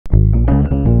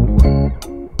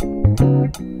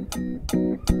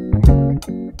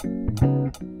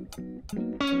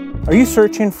Are you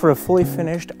searching for a fully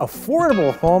finished,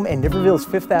 affordable home in Niverville's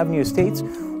 5th Avenue Estates?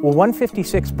 Well,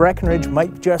 156 Breckenridge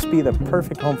might just be the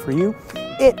perfect home for you.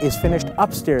 It is finished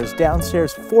upstairs,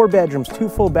 downstairs, 4 bedrooms, 2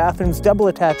 full bathrooms, double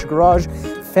attached garage,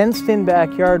 fenced-in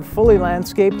backyard, fully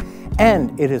landscaped,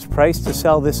 and it is priced to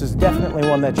sell. This is definitely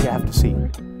one that you have to see.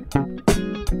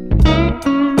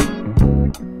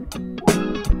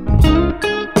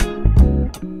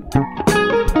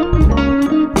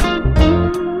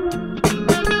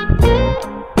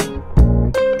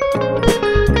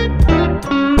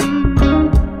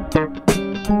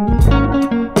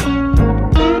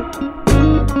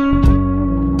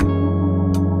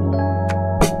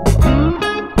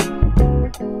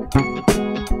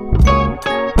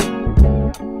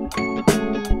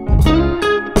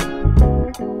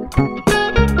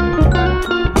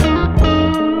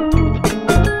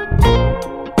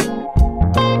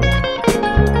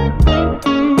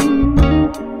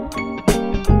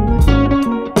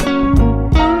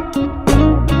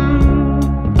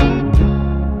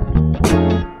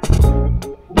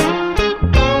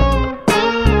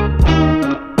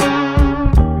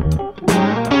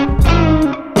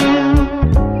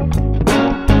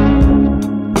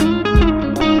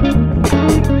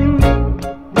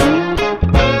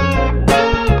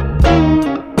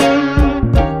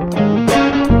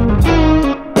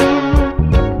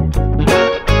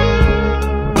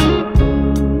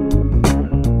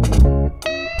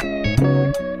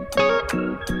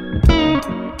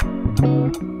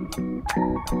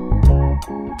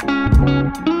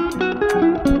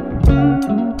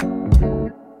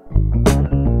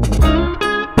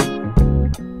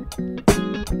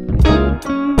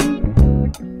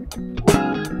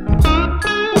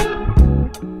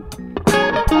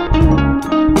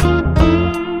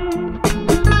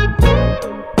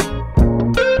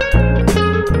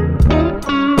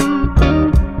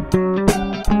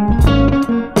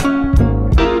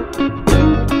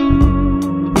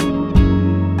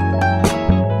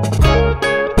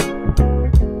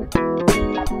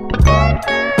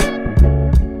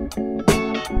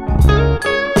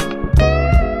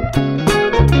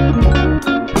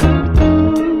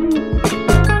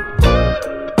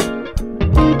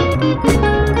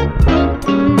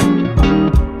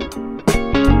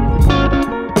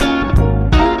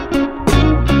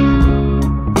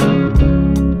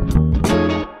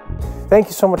 Thank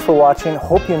you so much for watching.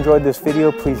 Hope you enjoyed this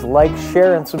video. Please like,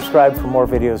 share, and subscribe for more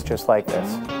videos just like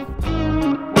this.